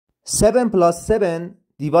7 plus 7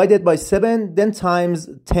 divided by 7, then times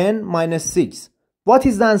 10 minus 6. What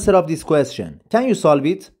is the answer of this question? Can you solve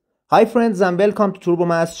it? Hi friends and welcome to Turbo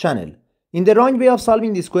Maths channel. In the wrong way of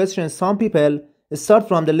solving this question, some people start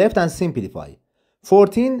from the left and simplify.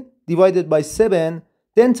 14 divided by 7,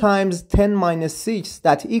 then times 10 minus 6,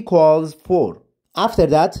 that equals 4. After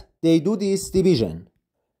that, they do this division.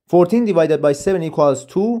 14 divided by 7 equals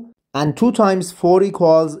 2, and 2 times 4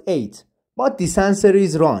 equals 8. But this answer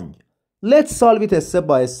is wrong. Let's solve it step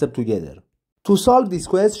by step together. To solve this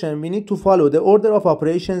question, we need to follow the order of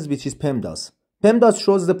operations, which is PEMDAS. PEMDAS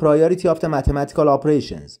shows the priority of the mathematical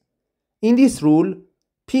operations. In this rule,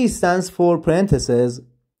 P stands for parentheses,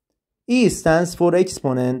 E stands for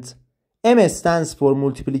exponent, M stands for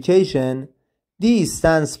multiplication, D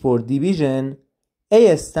stands for division,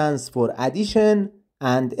 A stands for addition,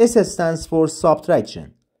 and S stands for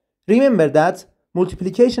subtraction. Remember that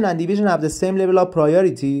multiplication and division have the same level of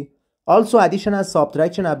priority. Also, addition and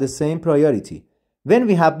subtraction have the same priority. When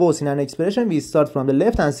we have both in an expression, we start from the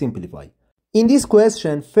left and simplify. In this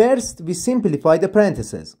question, first we simplify the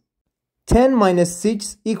parentheses. 10 minus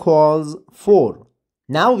 6 equals 4.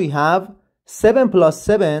 Now we have 7 plus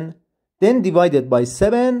 7, then divided by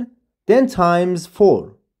 7, then times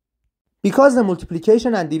 4. Because the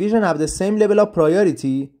multiplication and division have the same level of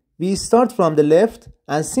priority, we start from the left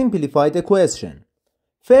and simplify the question.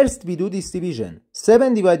 First, we do this division.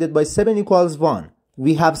 7 divided by 7 equals 1.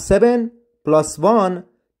 We have 7 plus 1,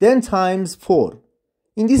 then times 4.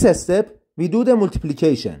 In this step, we do the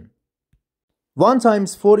multiplication. 1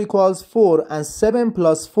 times 4 equals 4, and 7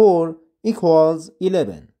 plus 4 equals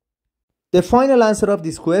 11. The final answer of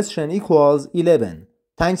this question equals 11.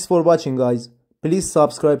 Thanks for watching, guys. Please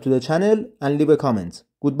subscribe to the channel and leave a comment.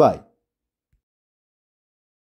 Goodbye.